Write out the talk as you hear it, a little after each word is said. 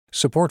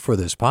Support for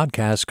this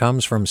podcast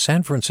comes from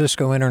San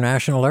Francisco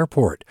International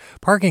Airport.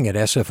 Parking at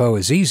SFO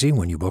is easy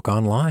when you book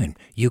online.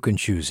 You can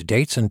choose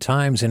dates and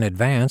times in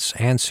advance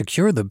and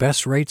secure the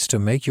best rates to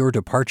make your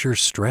departure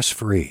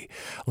stress-free.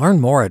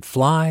 Learn more at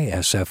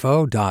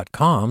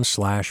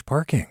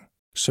flysfo.com/parking.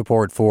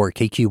 Support for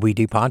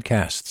KQED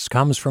podcasts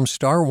comes from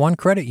Star One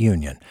Credit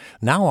Union,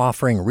 now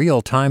offering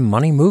real-time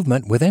money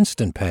movement with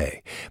Instant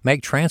Pay.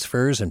 Make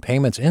transfers and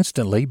payments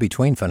instantly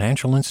between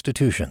financial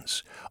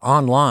institutions,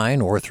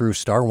 online or through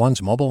Star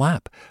One's mobile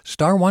app.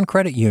 Star One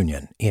Credit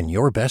Union, in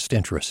your best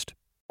interest.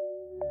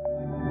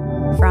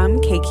 From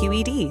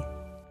KQED.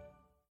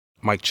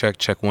 Mic check,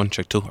 check 1,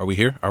 check 2. Are we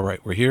here? All right,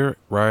 we're here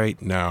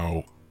right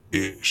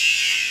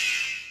now-ish.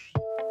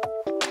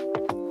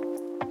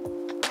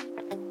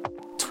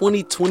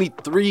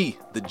 2023,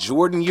 the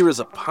Jordan year is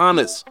upon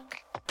us.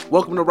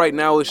 Welcome to Right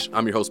Now-ish.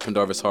 I'm your host,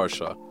 Pendarvis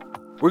Harshaw.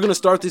 We're going to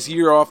start this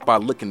year off by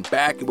looking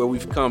back at where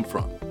we've come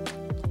from.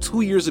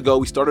 2 years ago,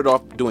 we started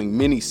off doing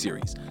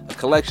mini-series, a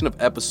collection of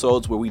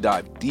episodes where we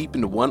dive deep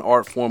into one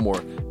art form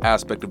or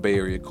aspect of Bay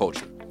Area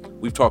culture.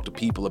 We've talked to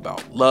people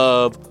about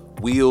love,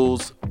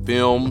 wheels,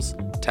 films,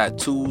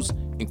 tattoos,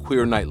 and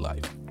queer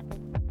nightlife.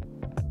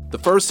 The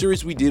first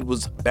series we did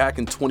was back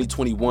in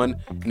 2021,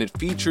 and it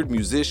featured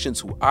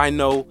musicians who I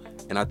know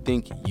and I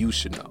think you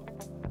should know.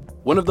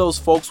 One of those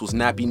folks was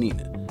Nappy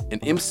Nina, an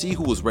MC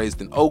who was raised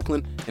in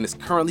Oakland and is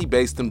currently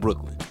based in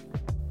Brooklyn.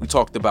 We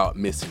talked about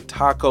missing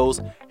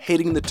tacos,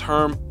 hating the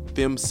term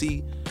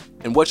femc,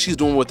 and what she's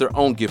doing with her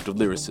own gift of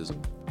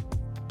lyricism.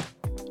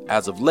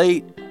 As of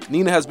late,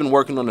 Nina has been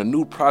working on a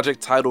new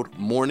project titled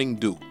Morning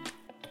Dew.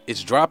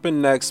 It's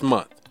dropping next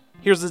month.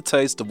 Here's a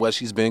taste of what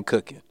she's been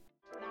cooking.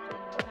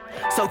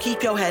 So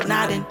keep your head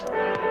nodding.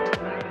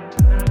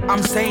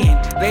 I'm saying,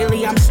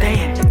 lately I'm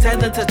staying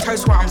tethered to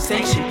turfs where I'm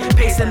sanctioned.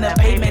 Pacing the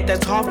pavement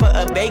that's hard for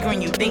a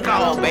vagrant. You think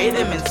I'll obey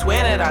them and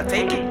swear that I'll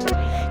take it?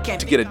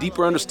 To get a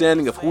deeper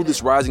understanding of who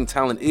this rising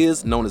talent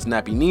is, known as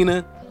Nappy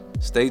Nina,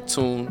 stay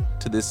tuned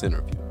to this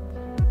interview.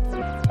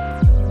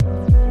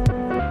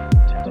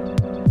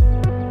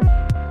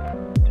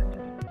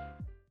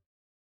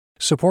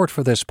 Support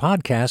for this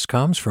podcast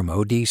comes from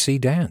ODC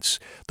Dance.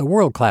 The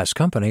world-class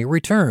company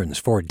returns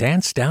for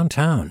Dance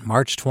Downtown,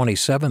 March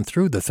 27th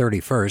through the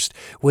 31st,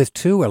 with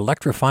 2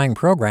 electrifying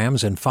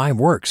programs and 5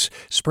 works,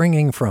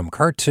 springing from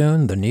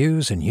cartoon, the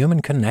news, and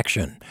human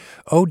connection.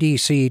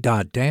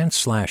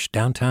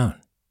 odc.dance/downtown.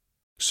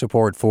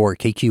 Support for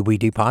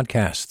KQED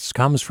podcasts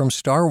comes from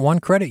Star One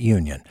Credit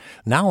Union,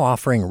 now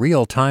offering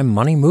real-time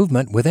money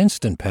movement with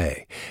Instant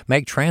Pay.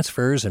 Make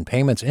transfers and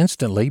payments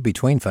instantly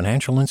between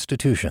financial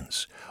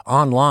institutions,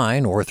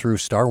 online or through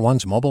Star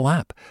One's mobile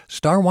app.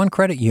 Star One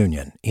Credit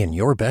Union, in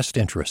your best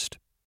interest.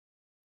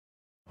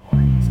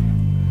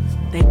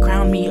 They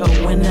crowned me a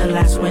winner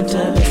last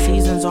winter. The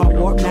seasons all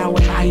warped now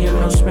with I am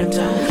no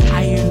sprinter.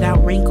 Ironed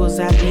out wrinkles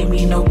that made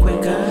me no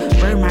quicker.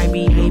 Burn my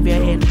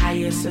behavior in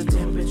highest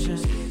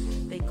temperatures.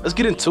 Let's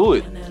get into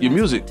it. Your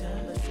music,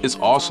 it's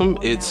awesome.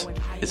 It's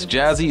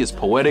jazzy, it's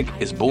poetic,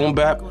 it's boom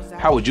bap.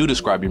 How would you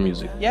describe your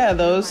music? Yeah,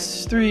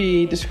 those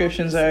 3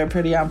 descriptions are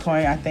pretty on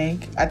point, I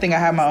think. I think I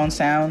have my own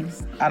sound.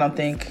 I don't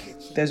think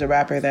there's a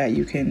rapper that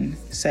you can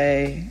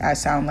say I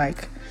sound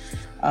like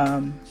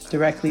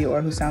directly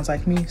or who sounds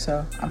like me,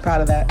 so I'm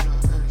proud of that.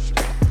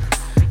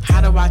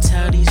 How do I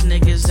tell these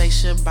niggas they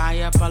should buy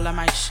up all of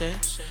my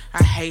shit?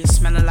 I hate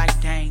smelling like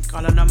dank,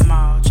 all in the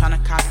mall,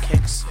 tryna cop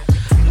kicks.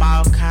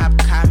 Mall cop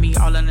caught me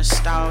all in the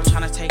stall,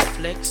 tryna take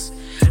flicks.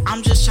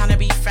 I'm just tryna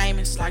be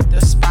famous like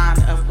the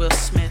spine of Will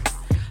Smith.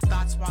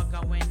 Thoughts while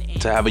going in.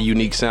 To have a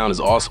unique sound is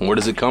awesome. Where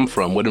does it come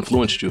from? What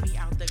influenced you?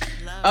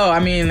 Oh, I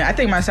mean, I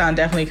think my sound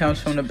definitely comes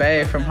from the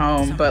Bay, from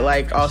home, but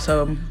like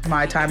also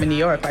my time in New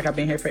York. Like I've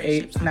been here for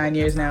 8-9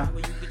 years now.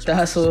 The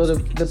hustle,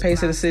 the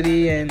pace of the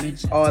city and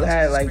all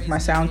that. Like my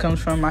sound comes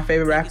from my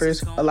favorite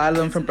rappers, a lot of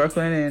them from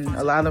Brooklyn and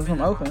a lot of them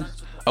from Oakland.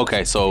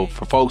 Okay, so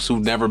for folks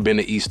who've never been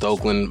to East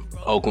Oakland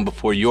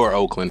before your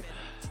Oakland,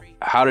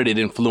 how did it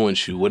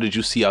influence you? What did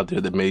you see out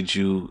there that made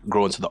you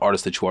grow into the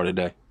artist that you are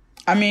today?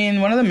 I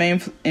mean, one of the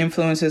main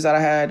influences that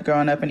I had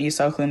growing up in East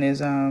Oakland is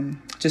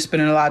just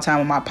spending a lot of time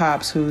with my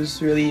pops,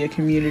 who's really a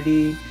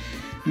community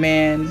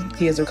man.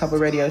 He has a couple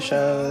radio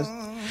shows.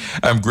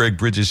 I'm Greg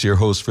Bridges, your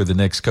host for the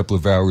next couple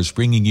of hours,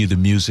 bringing you the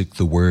music,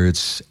 the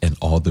words, and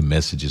all the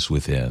messages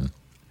within.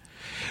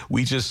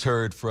 We just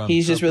heard from...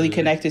 He's just really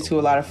connected to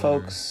a lot of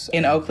folks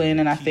in Oakland,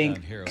 and I think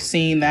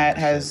seeing that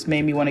has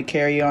made me want to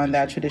carry on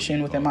that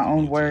tradition within my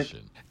own work.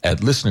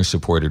 At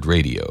listener-supported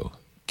radio,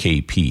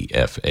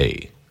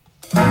 KPFA.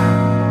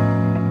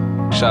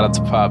 Shout out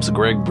to Pops.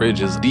 Greg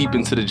Bridges, deep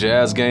into the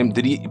jazz game.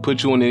 Did he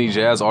put you on any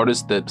jazz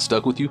artists that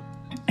stuck with you?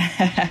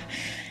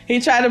 He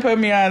tried to put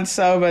me on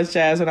so much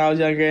jazz when I was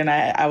younger, and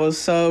I was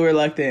so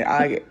reluctant.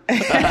 I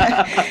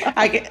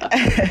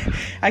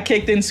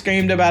kicked and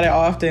screamed about it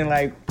often.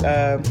 Like,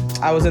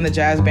 I was in the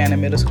jazz band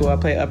in middle school. I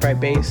played upright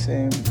bass,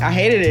 and I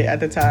hated it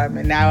at the time.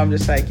 And now I'm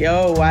just like,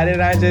 yo, why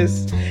didn't I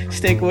just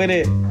stick with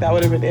it? That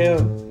would have been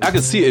ill. I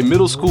could see it in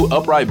middle school,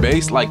 upright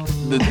bass. Like,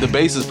 the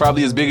bass is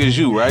probably as big as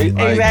you, right?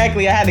 Like,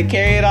 exactly. I had to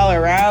carry it all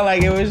around.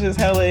 Like, it was just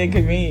hella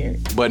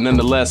inconvenient. But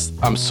nonetheless,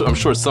 I'm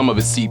sure some of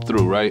it seeped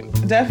through, right?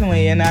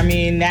 Definitely. And I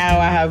mean, now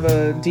I have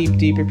a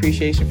deep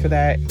appreciation for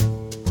that.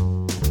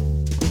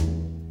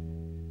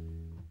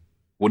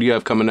 What do you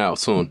have coming out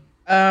soon?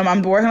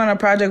 I'm working on a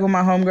project with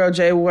my homegirl,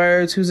 Jay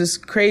Words, who's this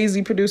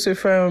crazy producer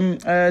from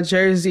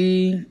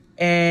Jersey.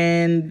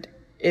 And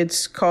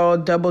it's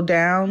called Double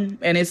Down.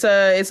 And it's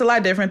a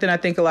lot different than I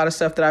think a lot of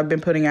stuff that I've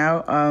been putting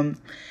out.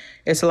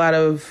 It's a lot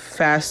of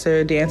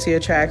faster,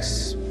 dancier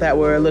tracks that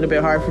were a little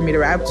bit hard for me to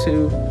rap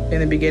to in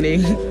the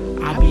beginning.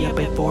 I be up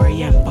at 4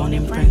 a.m.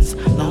 phoning friends,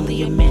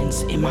 lonely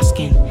amends in my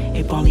skin.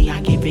 If only I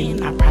give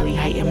in, I probably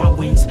heighten my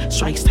wins.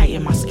 Strikes tight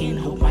in my skin,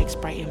 hope Mike's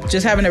bright in my...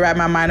 Just having to wrap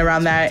my mind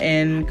around that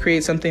and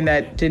create something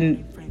that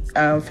didn't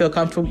feel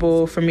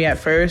comfortable for me at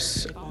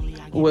first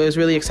was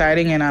really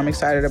exciting, and I'm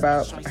excited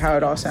about how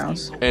it all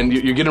sounds. And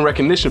you're getting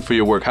recognition for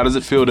your work. How does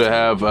it feel to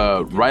have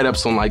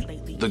write-ups on like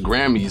the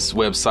Grammys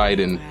website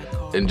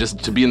and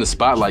just to be in the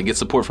spotlight, get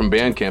support from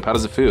Bandcamp? How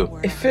does it feel?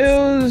 It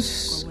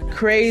feels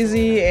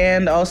crazy,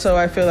 and also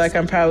I feel like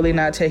I'm probably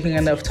not taking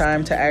enough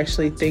time to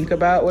actually think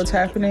about what's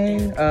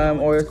happening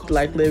or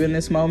like live in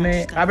this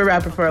moment. I've been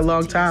rapping for a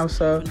long time,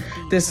 so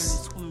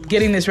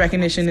getting this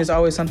recognition is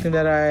always something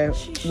that I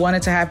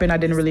wanted to happen. I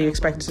didn't really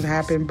expect it to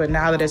happen, but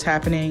now that it's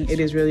happening, it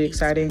is really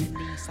exciting.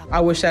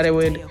 I wish that it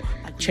would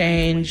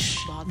change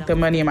the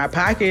money in my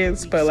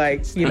pockets, but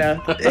like, you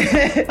know,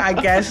 I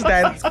guess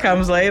that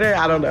comes later.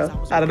 I don't know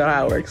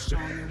how it works.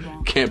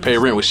 Can't pay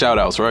rent with shout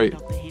outs, right?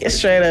 Yeah,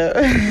 straight up.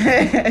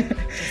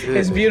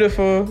 It's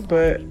beautiful,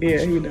 but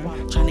yeah, you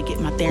know. Trying to get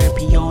my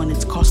therapy on,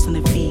 it's costing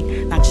a fee.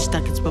 Not just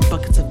ducats, but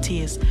buckets of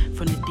tears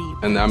from the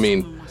deep. And I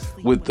mean,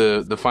 with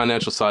the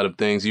financial side of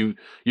things,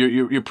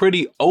 you're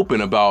pretty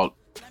open about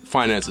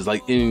finances,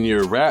 like in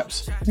your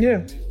raps.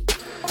 Yeah.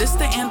 This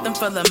the anthem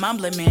for the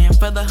mumbling man,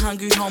 for the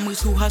hungry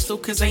homies who hustle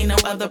cause ain't no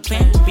other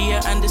plan. Be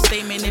an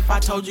understatement if I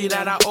told you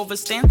that I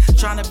overstand.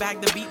 Trying to back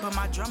the beat but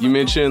my drum. You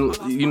mentioned,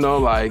 you know,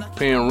 like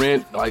paying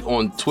rent, like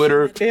on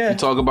Twitter. Yeah. You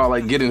talk about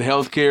like getting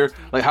healthcare.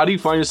 Like, how do you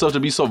find yourself to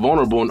be so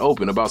vulnerable and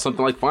open about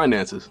something like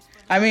finances?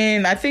 I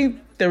mean, I think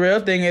the real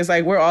thing is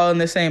like we're all in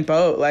the same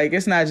boat. Like,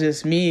 it's not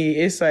just me.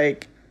 It's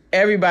like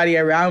everybody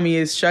around me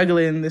is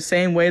struggling the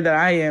same way that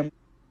I am.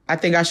 I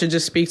think I should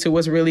just speak to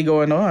what's really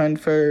going on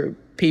for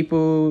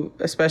people,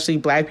 especially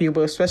black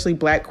people, especially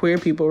black queer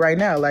people right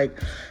now. Like,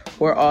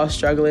 we're all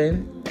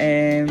struggling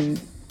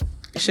and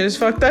shit is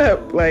fucked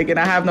up. Like, and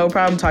I have no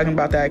problem talking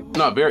about that.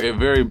 No, it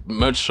very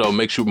much so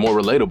makes you more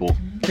relatable.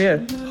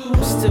 Yeah.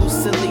 Still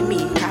silly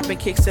me, copping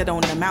kicks it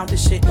on the mountain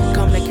shit.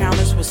 Come to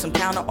counters with some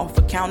counter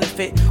offer,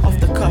 counterfeit, off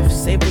the cuff,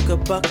 save a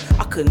good buck.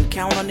 I couldn't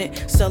count on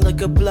it, sell a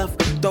good bluff,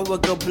 throw a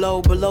good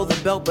blow below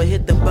the belt, but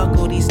hit the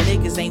buckle. These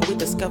niggas ain't with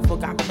the scuffle,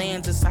 got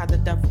plans inside the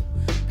duffel.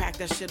 Pack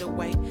that shit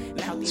away.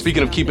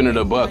 Speaking of keeping it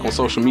a buck, on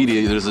social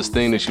media, there's this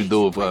thing that you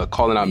do of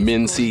calling out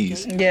men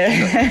C's.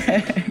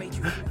 Yeah.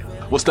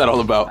 What's that all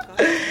about?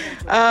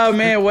 Oh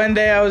man, one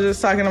day I was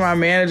just talking to my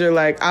manager,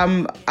 like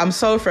I'm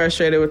so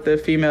frustrated with the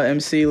female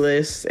MC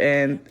list,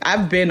 and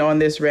I've been on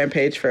this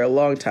rampage for a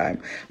long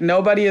time.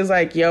 Nobody is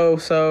like, yo,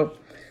 so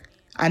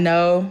I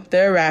know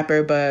they're a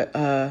rapper, but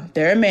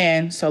they're a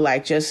man, so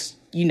like just,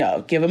 you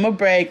know, give them a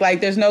break. Like,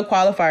 there's no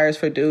qualifiers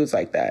for dudes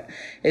like that.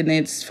 And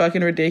it's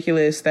fucking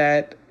ridiculous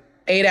that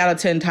 8 out of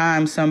 10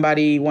 times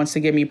somebody wants to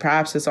give me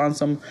props. It's on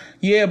some,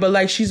 yeah, but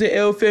like she's an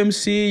elf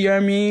MC, you know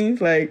what I mean?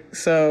 Like,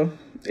 so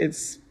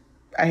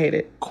I hate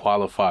it.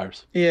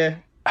 Qualifiers. Yeah.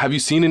 Have you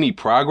seen any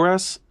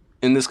progress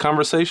in this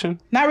conversation?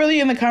 Not really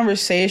in the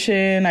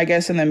conversation, I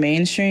guess in the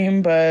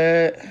mainstream,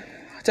 but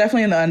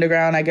definitely in the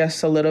underground, I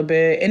guess a little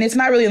bit. And it's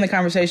not really in the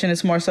conversation,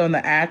 it's more so in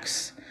the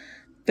acts.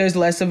 There's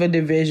less of a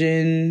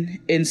division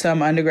in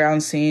some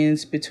underground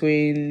scenes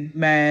between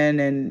men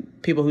and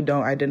people who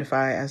don't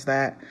identify as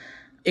that.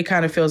 It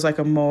kind of feels like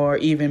a more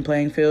even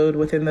playing field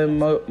within the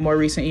more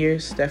recent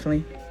years,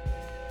 definitely.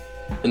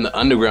 In the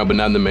underground, but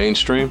not in the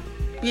mainstream?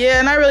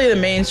 Yeah, not really the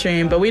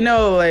mainstream, but we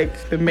know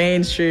like the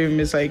mainstream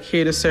is like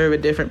here to serve a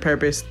different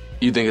purpose.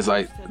 You think it's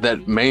like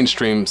that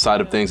mainstream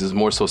side of things is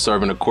more so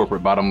serving a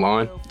corporate bottom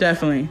line?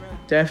 Definitely,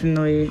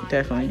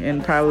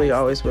 and probably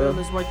always will.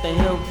 Work the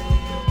hill.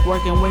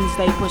 Working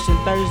Wednesday, pushing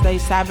Thursday,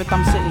 Sabbath,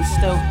 I'm sitting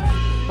still.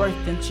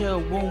 Birth and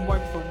chill, won't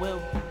work for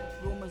will.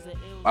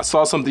 I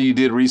saw something you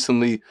did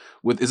recently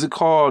with, is it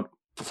called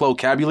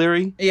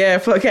Flowcabulary? Yeah,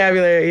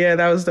 Flowcabulary. Yeah,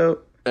 that was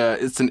dope.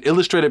 It's an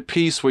illustrated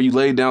piece where you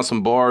laid down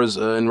some bars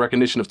in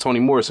recognition of Toni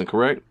Morrison,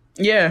 correct?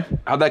 Yeah.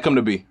 How'd that come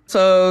to be?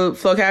 So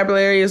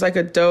Flowcabulary is like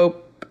a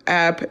dope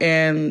app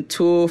and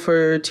tool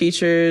for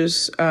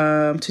teachers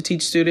to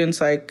teach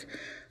students like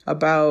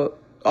about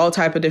all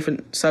type of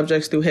different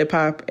subjects through hip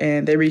hop,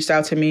 and they reached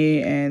out to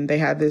me, and they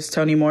had this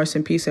Toni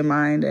Morrison piece in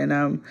mind,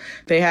 and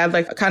they had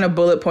like kind of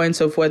bullet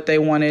points of what they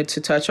wanted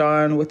to touch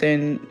on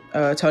within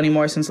Toni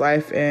Morrison's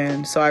life,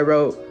 and so I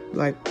wrote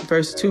like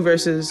two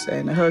verses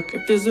and a hook.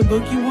 If there's a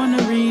book you want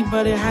to read,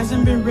 but it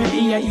hasn't been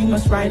written yet, you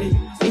must write it.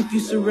 If you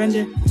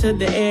surrender to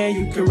the air,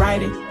 you can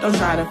write it. Don't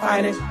try to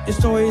fight it. Your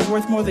story is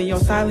worth more than your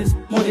silence,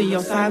 more than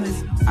your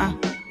silence.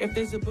 If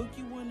there's a book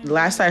you want to...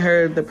 Last I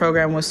heard, the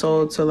program was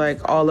sold to like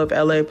all of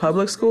LA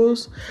public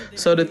schools.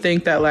 So to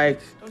think that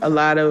like a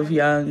lot of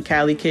young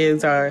Cali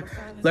kids are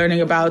learning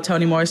about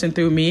Toni Morrison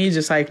through me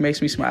just like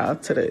makes me smile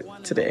to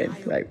the end.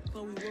 Like,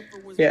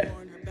 yeah.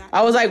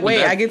 I was like,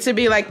 wait, I get to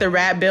be like the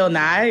rap Bill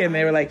Nye? And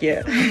they were like,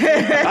 yeah.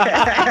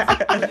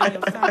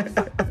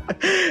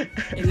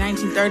 In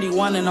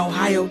 1931 in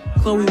Ohio,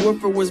 Chloe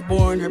Woodford was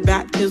born. Her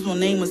baptismal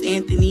name was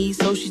Anthony,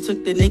 so she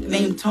took the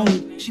nickname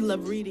Toni. She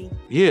loved reading.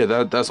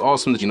 Yeah, that's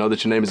awesome that you know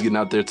that your name is getting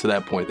out there to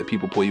that point, that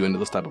people pull you into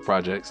those type of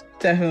projects.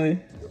 Definitely.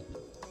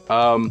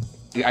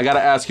 I got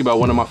to ask you about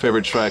one of my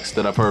favorite tracks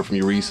that I've heard from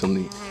you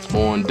recently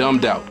on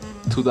Dumbed Out,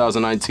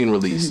 2019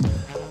 release,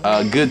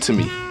 Good to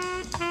Me.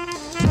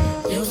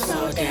 You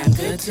so damn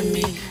good to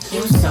me.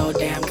 You so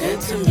damn good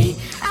to me.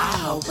 I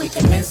hope we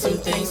can miss some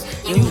things.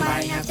 You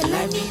might have to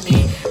let me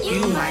be.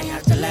 You might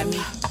have to let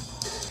me.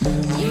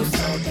 You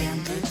so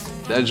damn good to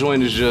me. That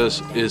joint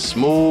is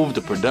smooth.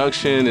 The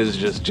production is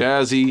just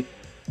jazzy.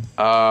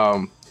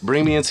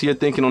 Bring me into your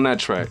thinking on that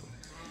track.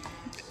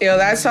 Yo,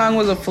 that song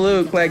was a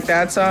fluke. Like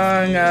that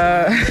song,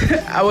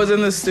 I was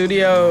in the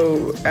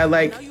studio at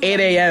like 8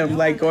 a.m.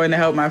 like going to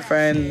help my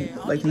friend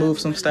like move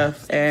some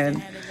stuff,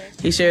 and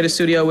he shared a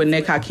studio with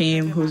Nick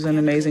Hakim, who's an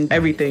amazing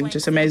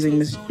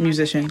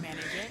musician.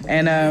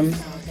 And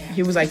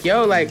he was like,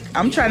 yo, like,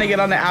 I'm trying to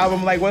get on the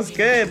album, like, what's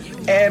good?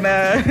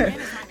 And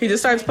he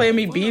just starts playing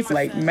me beats,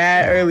 like,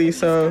 mad early.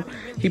 So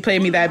he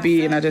played me that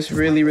beat, and I just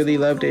really, really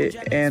loved it.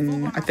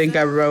 And I think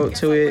I wrote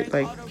to it,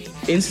 like,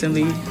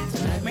 instantly.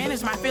 Man,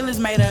 it's my feelings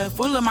made a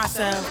fool of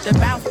myself. The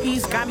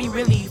mouthpiece got me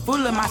really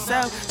full of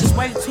myself. Just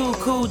way too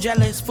cool,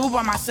 jealous, fool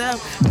by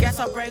myself. Guess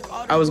I'll break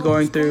all. I was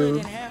going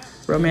through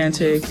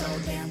romantic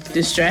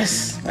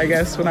distress, I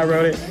guess, when I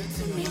wrote it.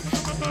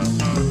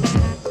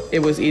 It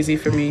was easy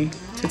for me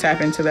to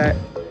tap into that.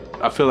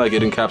 I feel like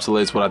it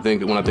encapsulates what I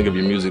think when I think of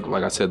your music.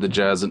 Like I said, the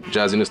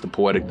jazziness, the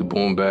poetic, the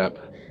boom bap.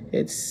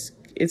 It's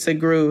a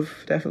groove,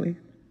 definitely.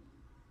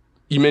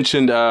 You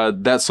mentioned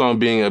that song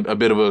being a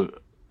bit of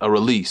a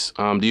release.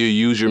 Do you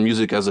use your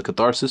music as a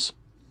catharsis?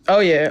 Oh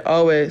yeah,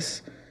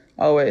 always.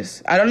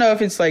 I don't know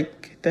if it's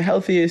like the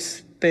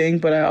healthiest thing,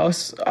 but I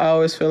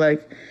always feel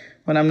like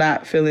when I'm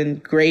not feeling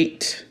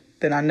great,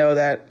 then I know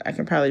that I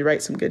can probably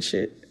write some good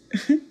shit.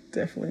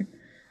 Definitely.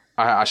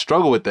 I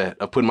struggle with that,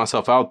 of putting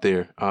myself out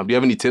there. Do you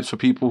have any tips for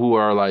people who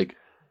are like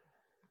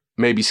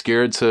maybe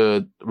scared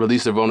to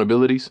release their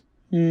vulnerabilities?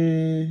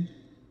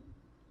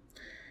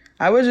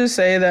 I would just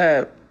say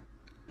that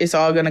it's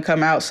all going to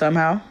come out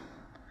somehow.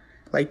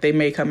 Like they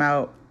may come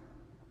out,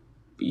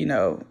 you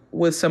know,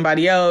 with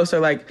somebody else, or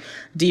like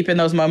deep in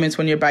those moments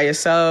when you're by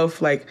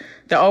yourself. Like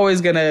they're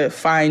always going to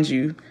find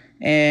you.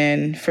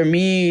 And for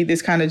me,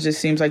 this kind of just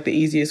seems like the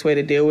easiest way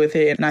to deal with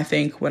it. And I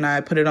think when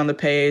I put it on the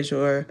page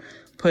or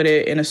put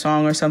it in a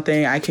song or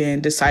something, I can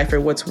decipher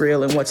what's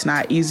real and what's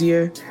not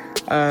easier.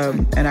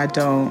 And I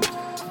don't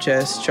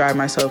just drive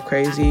myself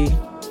crazy.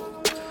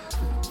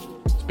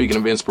 Speaking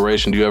of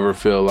inspiration, do you ever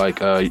feel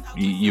like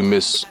you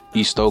miss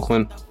East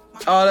Oakland?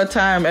 All the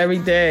time, every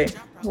day.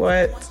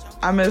 What?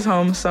 I miss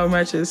home so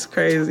much, it's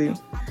crazy.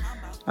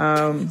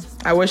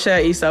 I wish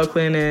that East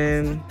Oakland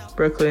and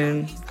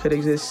Brooklyn could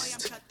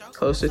exist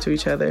closer to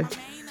each other.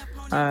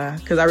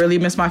 Because I really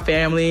miss my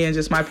family and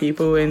just my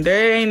people. And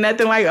there ain't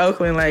nothing like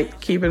Oakland.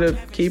 Like, keep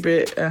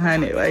it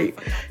 100.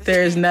 Like,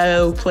 there's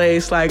no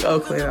place like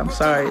Oakland. I'm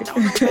sorry.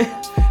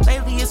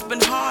 Lately it's been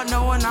hard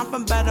knowing I'm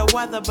from better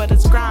weather, but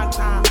it's grind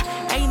time.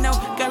 Ain't no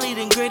gully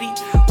than gritty.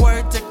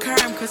 Word to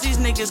Kerm, cause these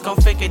niggas gon'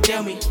 figure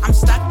deal me. I'm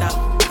stuck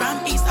though.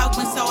 From East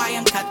Oakland, so I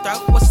am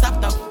cutthroat. What's up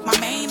though? My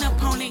main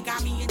opponent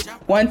got me in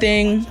jump. One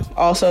thing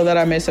also that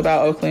I miss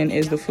about Oakland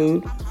is the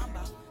food.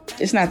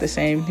 It's not the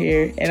same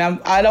here. And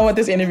I don't want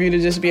this interview to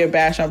just be a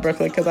bash on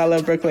Brooklyn because I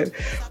love Brooklyn.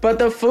 But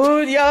the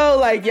food, yo,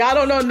 like, y'all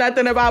don't know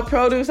nothing about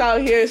produce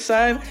out here,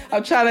 son.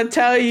 I'm trying to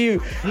tell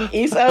you.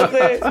 East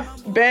Oakland,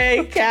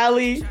 Bay,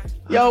 Cali.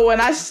 Yo,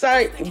 when I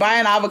start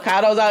buying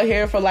avocados out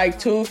here for like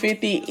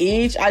 $2.50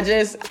 each,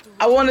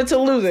 I wanted to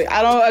lose it.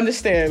 I don't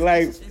understand.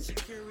 Like,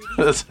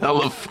 that's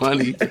hella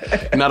funny.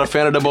 You're not a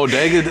fan of the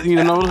bodega, you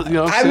know what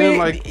I'm saying? Mean,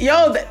 like,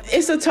 yo,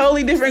 it's a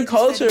totally different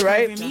culture,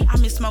 right?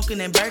 I'm just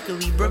smoking in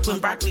Berkeley. Brooklyn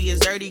broccoli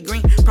is dirty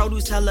green.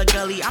 Produce hella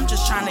gully. I'm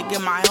just trying to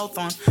get my health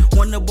on.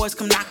 When the boys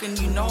come knocking,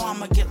 you know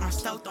I'ma get my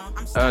stealth on.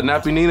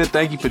 Nappy Nina,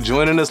 thank you for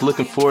joining us.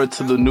 Looking forward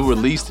to the new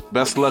release.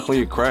 Best of luck on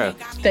your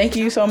craft. Thank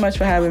you so much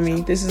for having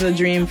me. This is a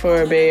dream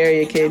for a Bay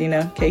Area kid, you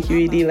know,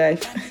 KQED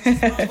life.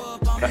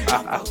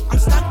 I'm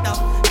stuck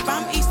though.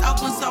 From East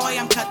Oakland, so I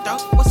am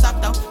cutthroat. What's up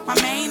though? My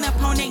main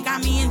opponent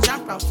got me in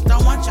jump ropes.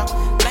 Don't want your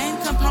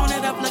lame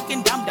component of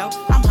looking dumb though.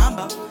 I'm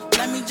humble.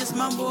 Let me just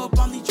mumble up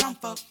on the drum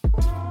folk.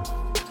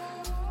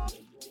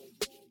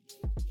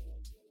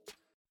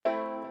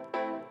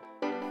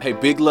 Hey,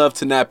 big love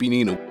to Nappy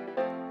Nina.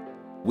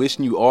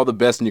 Wishing you all the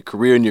best in your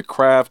career and your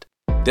craft.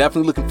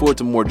 Definitely looking forward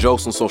to more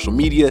jokes on social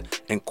media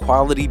and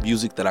quality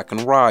music that I can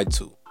ride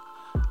to.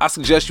 I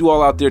suggest you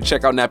all out there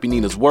check out Nappy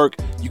Nina's work.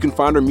 You can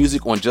find her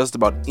music on just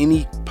about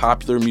any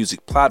popular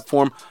music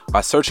platform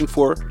by searching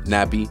for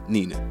Nappy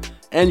Nina.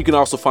 And you can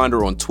also find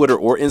her on Twitter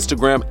or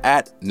Instagram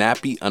at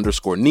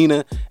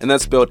Nappy_Nina, and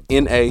that's spelled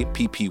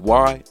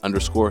NAPPY_NINA.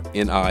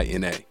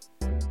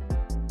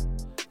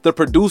 The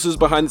producers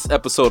behind this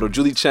episode are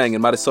Julie Chang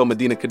and Marisol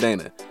Medina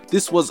Cadena.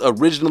 This was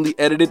originally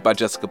edited by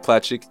Jessica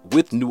Platchik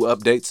with new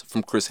updates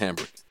from Chris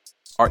Hambrick.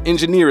 Our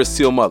engineer is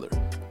Seal Mother.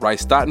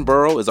 Rice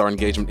Stottenborough is our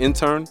engagement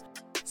intern.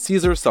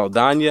 Cesar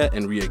Saldana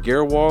and Ria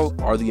Gerwal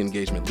are the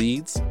engagement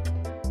leads.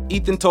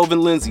 Ethan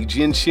Tovin Lindsay,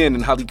 Jin Shin,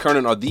 and Holly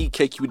Kernan are the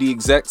KQED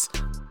execs.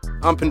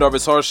 I'm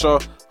Pendarvis Harshaw.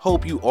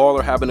 Hope you all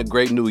are having a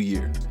great new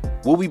year.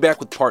 We'll be back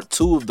with part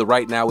 2 of the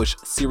Right Nowish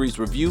series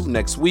review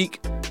next week.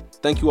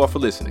 Thank you all for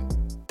listening.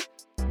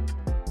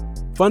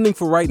 Funding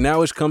for Right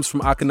Nowish comes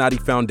from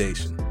Akanati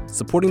Foundation,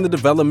 supporting the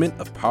development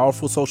of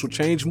powerful social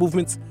change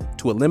movements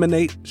to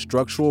eliminate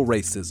structural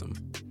racism.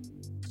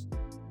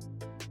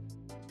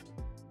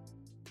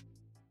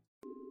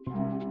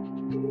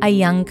 A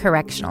young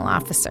correctional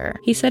officer.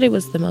 He said it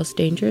was the most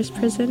dangerous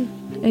prison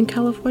in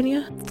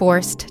California.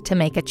 Forced to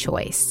make a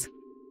choice.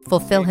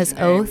 Fulfill his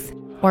oath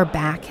or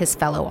back his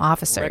fellow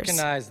officers.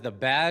 Recognize the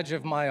badge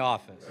of my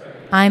office.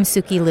 I'm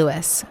Suki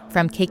Lewis.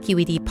 From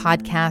KQED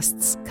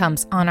Podcasts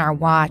comes On Our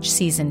Watch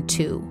Season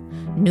 2,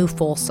 New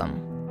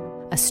Folsom.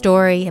 A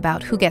story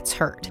about who gets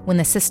hurt when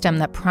the system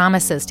that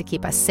promises to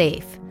keep us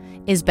safe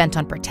is bent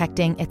on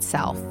protecting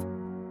itself.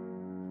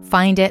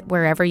 Find it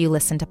wherever you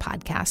listen to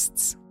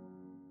podcasts.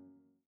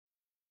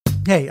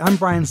 Hey, I'm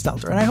Brian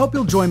Stelter, and I hope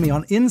you'll join me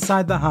on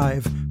Inside the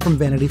Hive from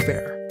Vanity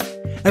Fair.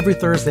 Every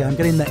Thursday, I'm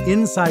getting the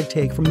inside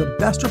take from the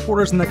best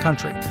reporters in the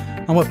country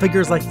on what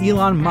figures like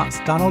Elon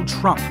Musk, Donald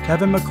Trump,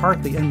 Kevin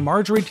McCarthy, and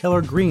Marjorie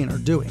Taylor Greene are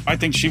doing. I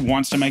think she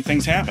wants to make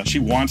things happen. She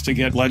wants to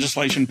get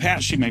legislation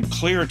passed. She made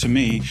clear to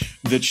me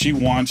that she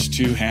wants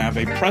to have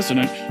a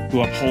president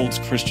who upholds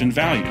Christian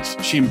values.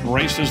 She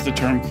embraces the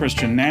term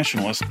Christian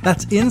nationalist.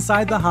 That's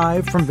Inside the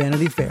Hive from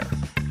Vanity Fair,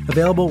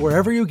 available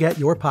wherever you get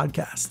your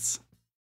podcasts.